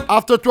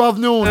after 12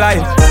 noon,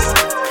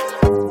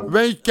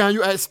 when can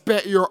you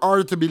expect your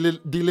order to be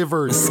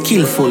delivered?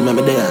 Skillful,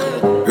 remember there,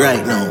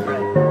 right now.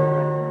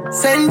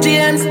 St.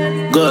 James,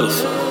 Gulf.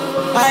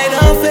 I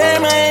don't fear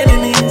my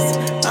enemies,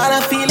 all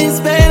I feel is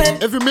pain.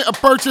 If you make a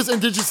purchase in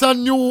Digicel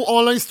new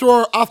online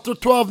store after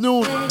 12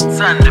 noon,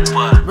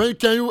 when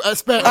can you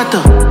expect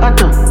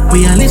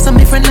we all live some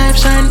different life,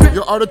 shine.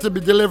 Your order to be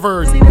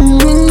delivered? Remember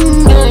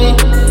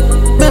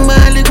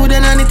all the good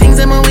and all the things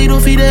them and we do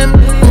for them.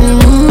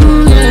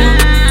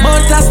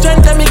 Mount of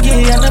strength and me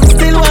give and them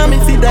still want me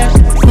for that.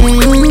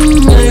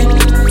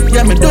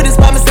 Yeah, me do this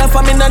by myself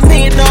and me not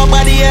need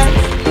nobody else.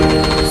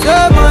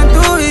 Someone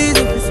too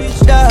easy to switch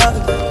dog.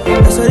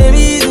 That's what they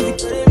easy.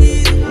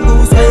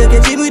 Boost where you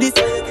get it with it.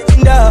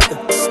 Dog.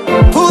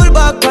 Pull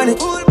back on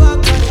it.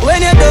 When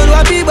you done,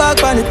 what be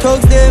back on the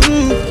thugs them.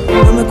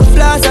 Don't make a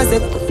flash, I say.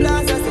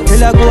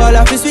 Till I go all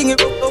off, swing it.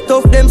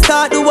 Tough them,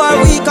 start the war,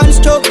 we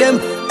construct them.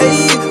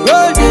 Hey,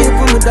 roll deep,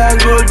 put me down,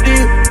 roll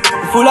deep.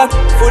 Full up,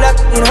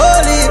 in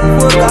holy.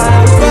 Full up,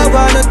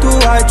 1, 2,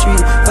 or 3.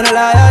 When I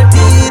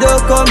loyalty,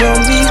 don't come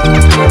on me.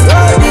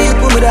 Roll deep,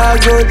 put me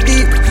down, roll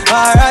deep.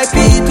 R.I.P.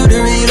 to the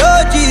real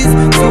OGs.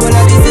 So when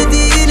I this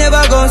city,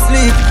 never gon'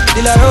 sleep.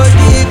 Till I roll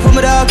deep, put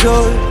me down,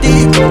 roll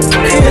deep.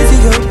 Crazy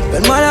yo,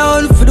 when man I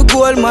hunt for the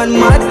gold, man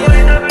mad.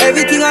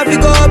 Everything I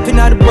pick up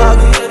in the bag.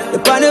 The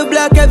pan of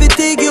black,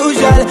 everything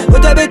usual.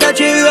 But I better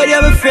treat you,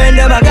 you're my friend,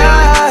 I'm a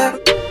guy.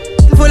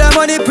 Full of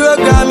money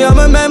program, you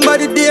remember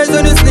the days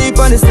when you sleep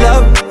on the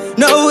slab.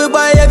 Now we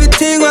buy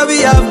everything where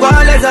we have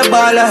ballers and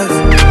ballers.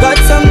 Got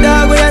some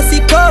dog where I see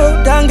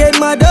cold and get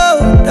my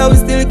dough. That we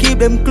still keep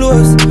them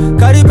close.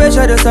 Cause the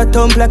pressure just a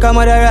thump like a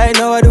mother right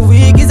now. The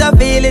week is I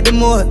feel it the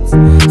most.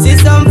 See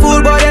some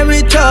fool but them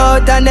reach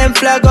out and them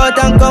flag out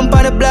and come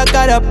on the block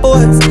of the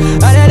post.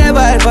 And I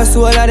never help a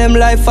soul of them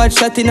life fat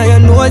shot in your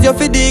nose. You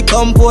feel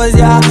decompose,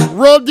 yeah.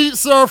 Roll deep,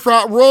 surf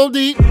rat, roll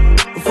deep.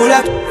 Full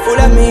of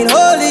mean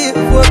holy.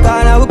 Work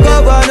on and we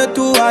cover 1,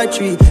 2, or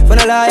 3. For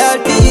the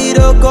loyalty,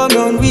 don't come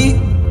on we.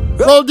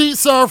 Roll deep,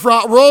 surf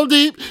rat, roll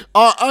deep.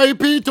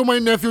 R.I.P. to my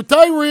nephew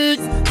Tyreek.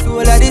 So all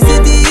of the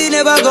city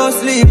never gon'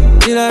 sleep.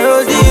 You know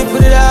roll deep,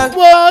 put it out.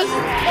 What?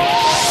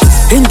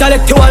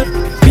 Intellectual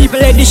people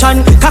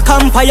edition.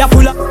 Cacampire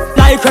full up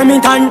like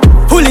Remington.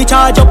 Fully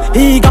charge up,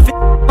 eager fi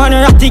man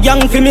ratty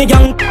gang fi me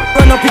gang.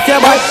 Run up with your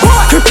boy.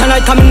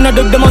 Kryptonite coming at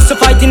the must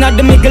fighting at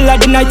the middle of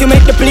the night to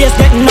make the place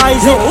get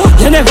nice.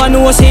 You never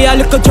know, say a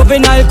little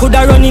juvenile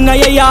coulda run in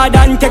your yard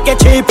and take a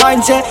cheap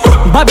and say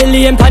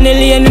Babylon,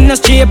 Panellian in the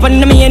street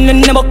and me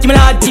in the book me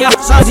lad tea.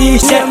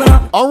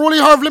 Unruly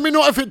Harv, let me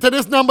know if it's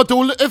this number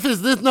too. If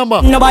it's this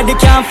number. Nobody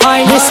can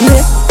find this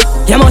me.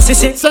 You must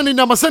see. Send the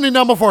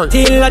number for it.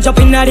 Till I jump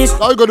in at this.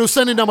 All you gotta do,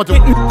 send the number to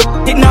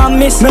it now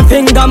miss me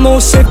finger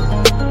move sick.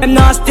 Them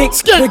not stick.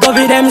 We go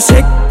with them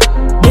sick.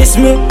 This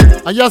me.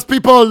 And yes,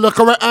 people, the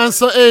correct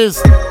answer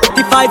is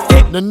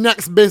the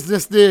next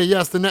business day.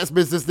 Yes, the next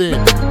business day.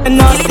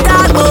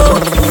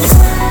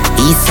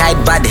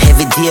 Eastside bad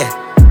heavy day.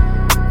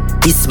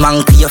 This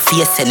man to your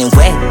face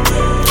anyway.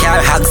 Car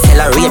hog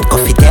accelerate,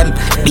 coffee them.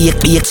 Be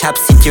a chap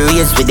city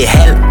raised with the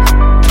hell.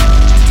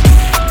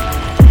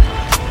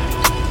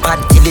 Bad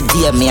till the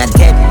day me a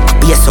dead.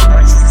 Be a so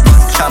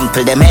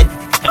trample them head.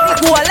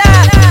 Voila!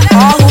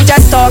 All who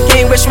just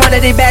talking, which one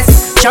of the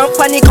best? Jump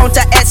on the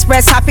counter,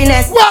 express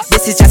happiness. What?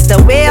 This is just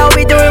the way how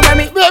we do it when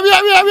we.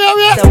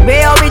 The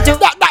way how we do.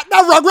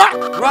 That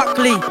rock.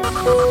 Rockly.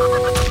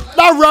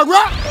 That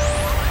rock.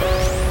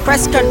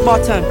 Press cut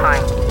button.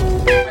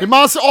 The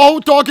man say, oh,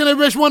 who talking the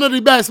which one of the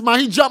best? Man,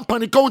 he jump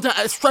on the counter,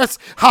 express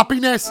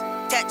happiness.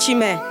 Touchy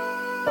man.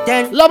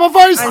 Then level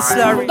voice. And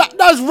slurry.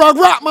 That's rock,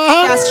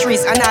 man. That's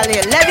streets and all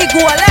it. Let me go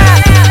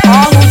alive.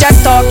 All who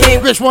just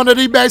talking. Which one of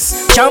the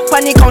best? Jump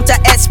on the counter,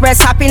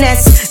 express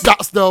happiness.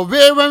 That's the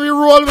way when we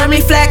roll, when we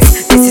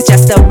flex. This is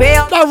just the way.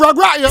 That rock,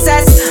 yeah.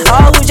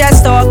 All who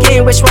just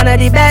talking. Which one of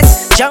the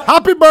best? Jump.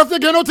 Happy birthday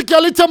again out to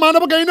Kelly to man.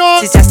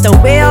 This is just the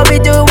way how we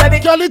do when we.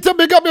 Kelly to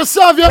big up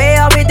yourself, yeah. Way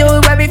how we do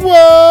when we.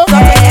 Whoa.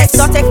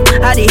 Exotic,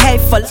 are the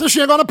hateful. So she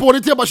ain't got a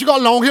ponytail, but she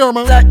got long hair,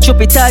 man.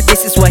 Jupiter,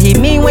 this is what he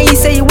mean when he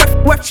say you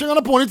work. She ain't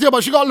got a ponytail,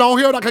 but she got long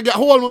hair that can get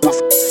hold, man.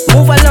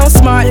 Move along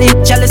smartly,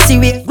 jealousy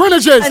with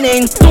Grenadages.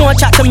 Don't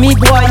chat to me,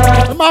 boy.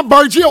 My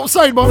Bargy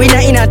outside, man. We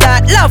not in a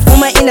that love,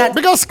 woman in a.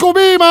 Big up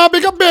Scooby, man.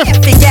 Big up Biff.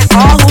 Forget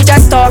all who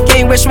just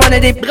talking. Which one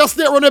of the? Big up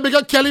State Runner. Big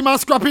up Kelly, man.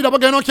 Scrappy up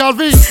again on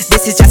Calvi.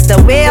 This is just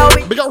the way how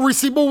we. Big up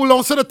Reese Boo,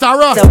 long to the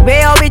Tara. The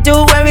way how we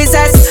do when we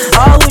says.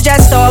 All who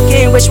just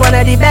talking. Which one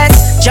of the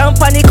best? Jump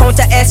on the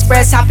counter,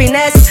 express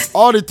happiness.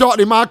 All the talk,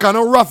 the man kind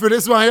of rough with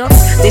this one here.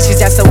 This is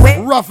just the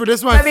way. Rough with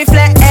this one. When we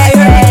reflect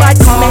every bad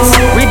comments.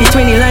 Read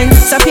between the lines.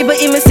 Some people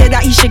even say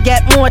that he should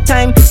get more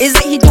time. Is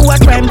that he do a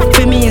crime?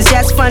 For me, it's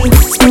just fun.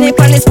 Spin it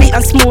on his beat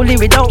and smoothly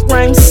without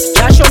rhymes.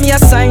 Just show me a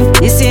sign.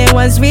 The same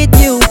one's with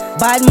you.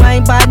 Bad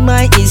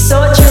mind is so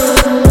true.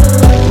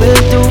 We'll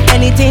do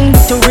anything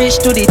to reach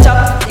to the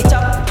top.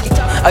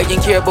 I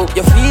can care about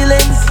your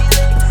feelings.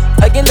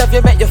 I can love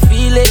you, make you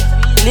feel it.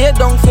 Lay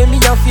down for me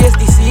and face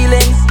the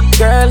ceiling.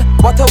 Girl,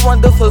 what a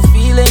wonderful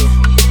feeling.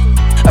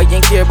 I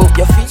can care about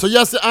your feelings. So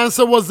yes, the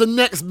answer was the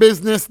next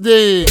business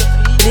day.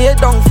 Lay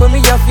down for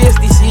me and face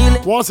the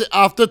ceiling. Once it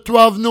after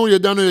 12 noon, you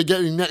don't know you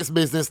get the next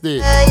business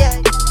day.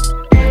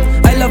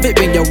 I love it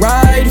when you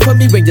ride for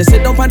me, when you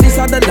sit down on this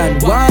other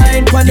land.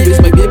 Wine for me,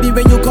 my baby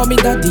when you call me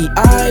daddy.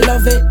 I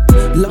love it.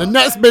 The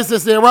next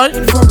business day, right?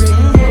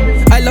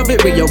 I love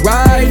it when you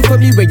ride for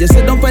me, when you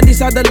sit down on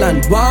this other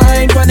land.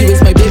 Wine for me,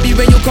 my baby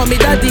when you call me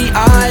daddy.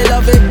 I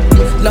love it.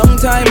 Long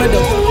time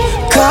ago.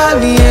 Call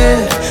me,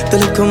 yeah. The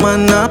little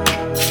man not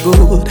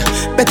good.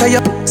 Better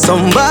you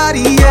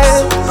somebody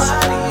else.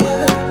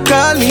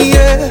 Call me,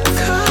 yeah.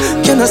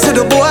 Can I say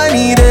the boy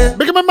need it?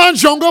 Big my man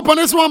Jungle up on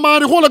this one,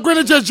 man. The whole of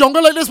Grenadiers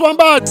Jungle like this one,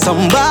 bad.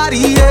 Somebody,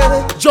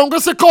 yeah. Jungle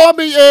say call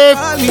me, yeah.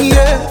 Call me,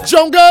 yeah.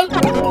 Jungle.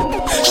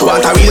 She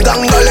want a real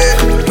gangale.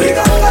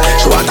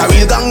 She want a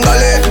real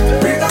gangale.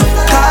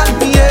 Call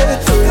me, yeah.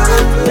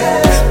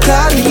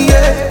 Call me,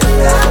 yeah.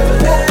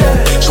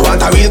 She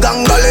want a real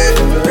gangale.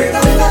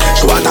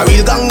 She want a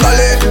real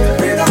gangale.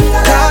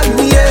 Call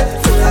me, yeah.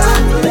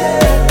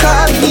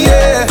 Call me,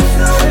 yeah.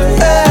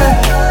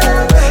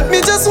 Me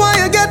just want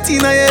you get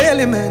in your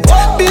element.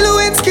 Bill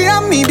Lewinsky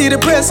and me be the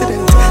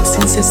president.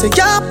 Since you say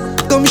yeah,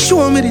 come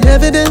show me the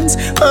evidence.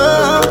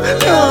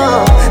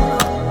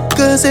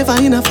 Cause if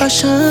I in a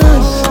fashion,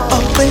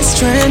 always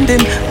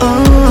trending.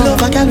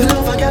 Love a girl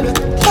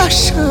with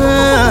passion.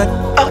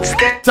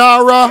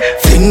 Tara.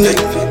 Fling it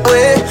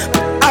away,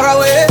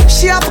 away.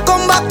 She have to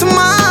come back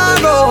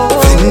tomorrow.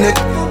 Fling it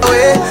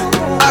away,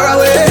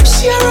 away.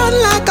 She run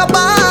like a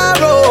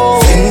barrow.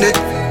 Fling it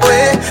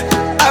away,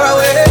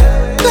 away.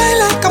 Play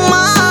like a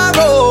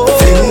marrow.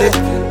 Fling it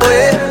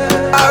away,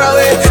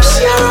 away.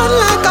 She run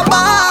like a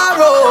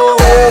barrow.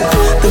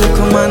 The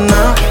little man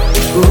now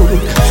good.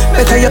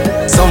 Better you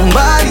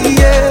somebody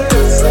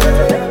else.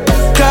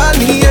 Call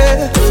me,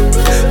 yeah.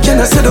 Can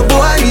I say the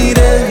boy need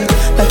it?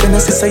 Like when I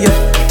say you're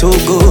too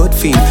good,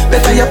 feel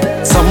better you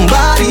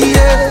somebody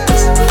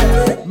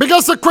else.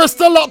 Because the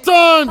Crystal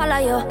Lockton. Follow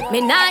you.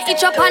 Me nah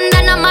itch up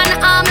under no man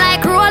arm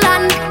like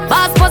Roland.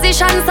 Boss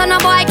position, so no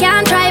boy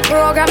can't try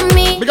program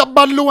me. Big up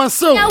Bad Lou and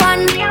Sue.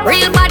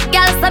 Real bad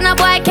girl, so no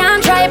boy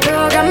can't try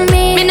program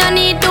me. Me no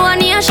need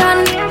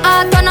donation.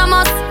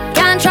 Autonomous,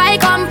 can't try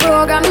come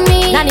program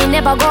me. Nanny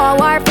never go a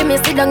war for me,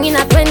 sit down in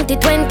a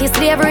 2020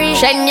 slavery.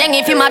 Shen Yang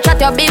if you match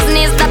at your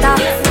business data.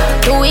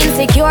 Too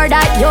insecure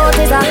that youth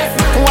is a.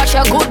 Watch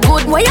your good,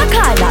 what you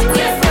call that?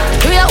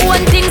 Do your own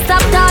thing,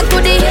 stop talk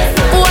to the.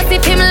 What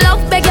if him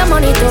love, beg your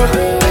money too?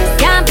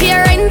 Can't pay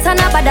rent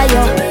and a bother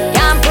you.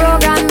 Can't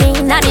program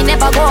me, nanny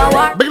never go a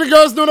war. Big the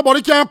girls know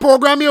nobody can't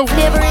program you.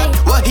 Slavery.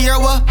 What here,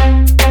 what?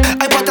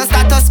 I put a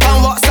status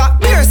on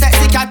WhatsApp. Pure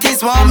sexy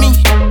catties want me.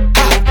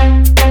 Ha.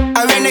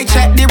 And when they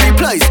check the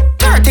replies,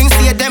 13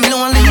 say them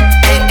lonely.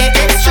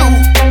 It's true.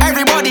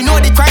 Everybody know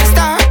the crime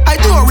star. I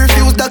do a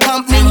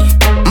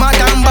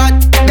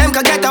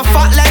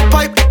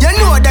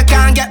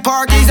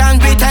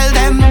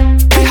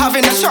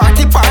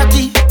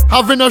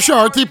having a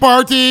shorty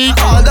party.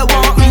 All the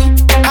want me,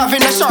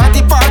 having a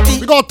shorty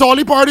party. We got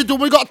Tolly party too.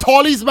 We got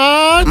Tollies,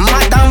 man.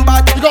 Madam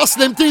Bad. We got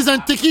Slim Teas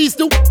and Tickies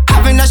too.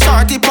 Having a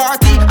shorty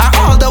party.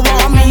 All the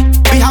want me,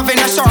 we having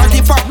a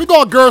shorty party. We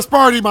got girls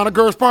party, man. A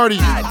girls party.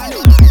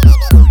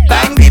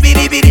 Bang,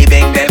 bibidi, bidi,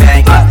 bang, bang,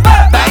 bang.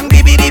 Bang,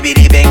 bibidi,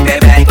 bidi, bang, bang,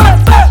 bang.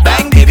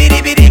 Bang, bibidi,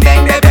 bidi,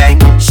 bang, bang,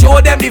 bang.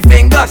 Show them the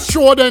finger.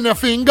 Show them the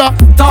finger.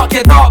 Talk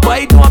your talk,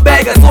 but you doing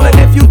beggars. So that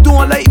if you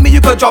doing like me,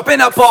 you can drop in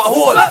a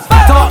pothole.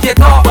 Talk your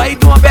talk, but you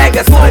doing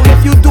beggars. So that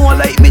if you doing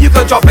like me, you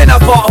can drop in a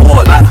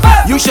pothole.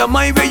 You should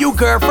mind where you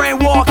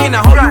girlfriend walking and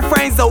how you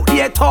friends out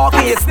there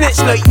talking. You snitch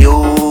like you.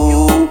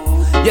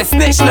 You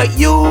snitch like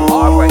you.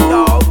 Alright,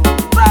 dog.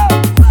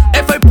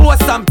 If I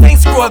post something,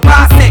 scroll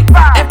past it.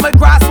 If my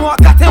grass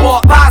walk, got to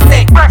walk past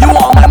it. You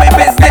want my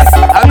business?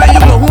 I bet you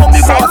go home,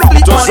 you go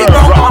sleep on the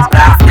ground on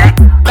plastic.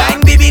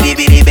 Bang, bibidi,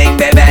 bidi, bang,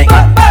 bang, bang.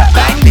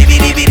 Bang,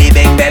 bibidi, bidi,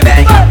 bang, bang,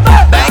 bang.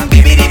 Bang,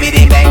 bibidi,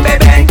 bidi, bang, bang,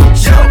 bang.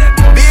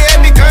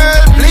 Baby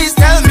girl, please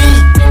tell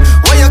me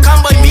what you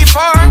come by me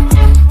for.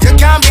 You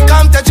can't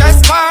become the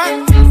just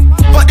man.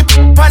 Put the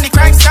on the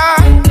crank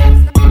star.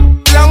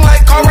 Long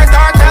like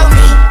corridor, tell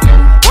me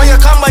what you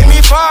come by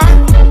me for.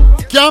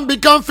 Can't be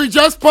comfy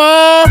just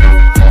for.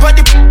 Put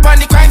the on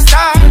the crank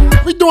star.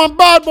 We doing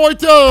bad boy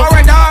too.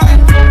 Corridor.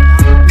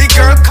 The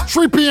girl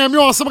 3 p.m. You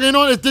want something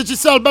on it's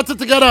Digicel better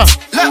together.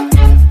 Look.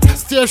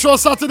 Stay show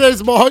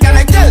Saturdays, boy. Can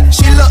I tell?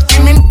 She look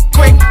at me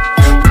quick.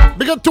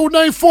 Big up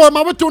 294,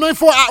 man. Where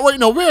 294 at right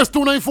now? Where's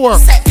 294?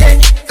 Look.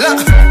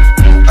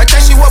 I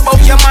tell she what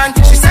about your man.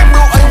 She said, bro,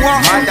 I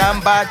want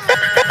Madam Bad.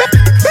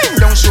 Bend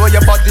down, show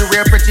your body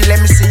real pretty. Let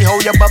me see how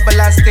you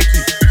bubble and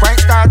sticky. Crank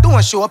star,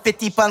 don't show a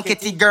pity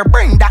punkity. Girl,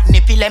 bring that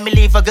nippy, let me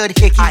leave a good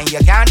hickey. And you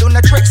can't do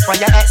no tricks for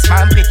your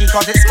ex-man picky.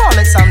 Cause it's small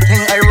like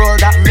something, I roll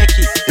that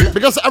Mickey.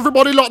 Because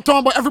everybody locked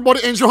on, but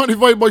everybody enjoying the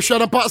vibe, boy.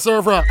 Shut up, Pat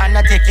Server. And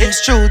I think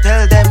it's true,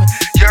 tell them.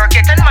 You're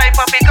getting my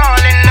puppy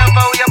calling. Love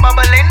how you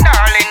bubbling,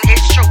 darling.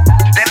 It's true.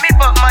 Let me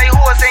put my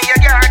hose in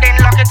your garden.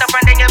 Lock it up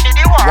and then you be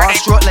the warden. One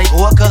stroke like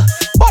Walker.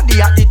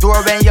 Body at the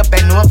door when you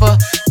bend over.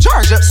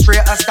 Charge up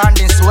straight a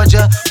standing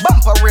soldier.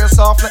 Bumper real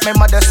soft like my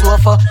mother's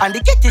sofa. And the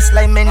kitty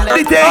sliming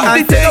like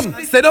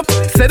Set up.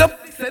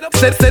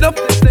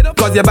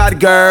 Cause you're bad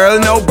girl,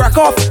 no break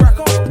off.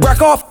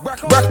 Break off.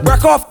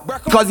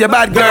 Cause you're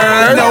bad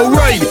girl, no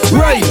right,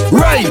 girl.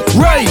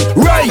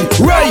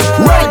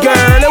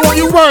 I want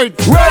you right.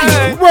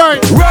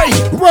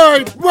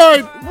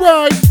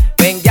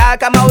 When y'all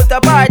come out to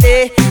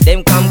party,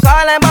 them come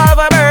call them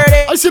over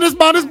birdie. I see this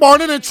man this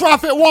morning in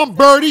traffic, one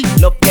birdie.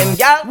 Look them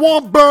y'all.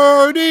 One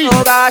birdie.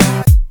 Oh God.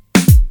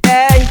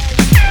 Hey.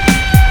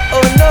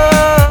 Oh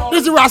no.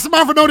 This is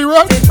Rastaman for Noni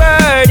Road. It's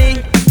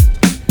birdie.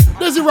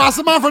 This is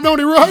Rastaman for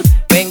Noni Road.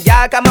 When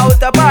y'all come out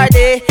to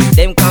party,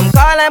 them come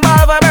call them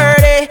over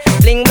birdie.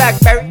 Bling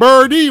blackberry.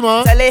 Birdie,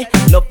 man.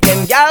 Look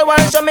them y'all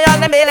want show me all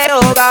the belly.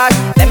 Oh God.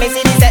 Let me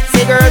see the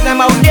sexy girls.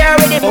 I'm out there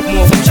with the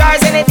move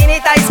charts and the teeny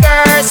tight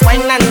skirts.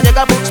 Wine and take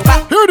a books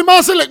back. Here the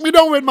man say lick me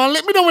down with, man.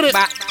 Lick me down with it.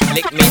 Back.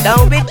 Lick me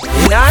down with.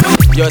 Nano.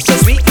 You're so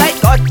sweet like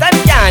cotton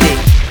candy.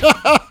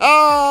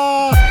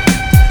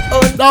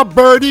 That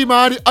birdie,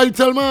 man. I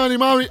tell man.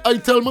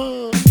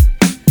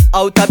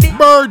 Out of it.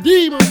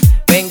 Birdie, man.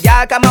 When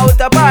y'all come out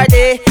to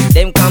party,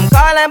 them come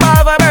call them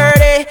over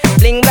birdie.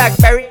 Bling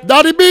blackberry.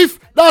 Daddy beef,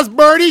 that's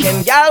birdie.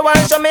 Them y'all want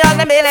show me all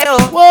the belly.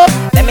 What?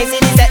 Let me see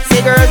the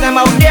sexy girls. I'm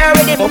out there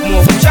with the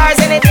move charts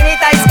and the teeny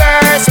tight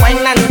skirts. Wine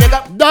and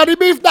jiggle. Daddy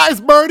beef, that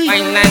is birdie.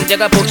 Wine and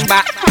jiggle push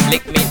back.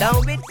 Lick me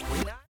down with.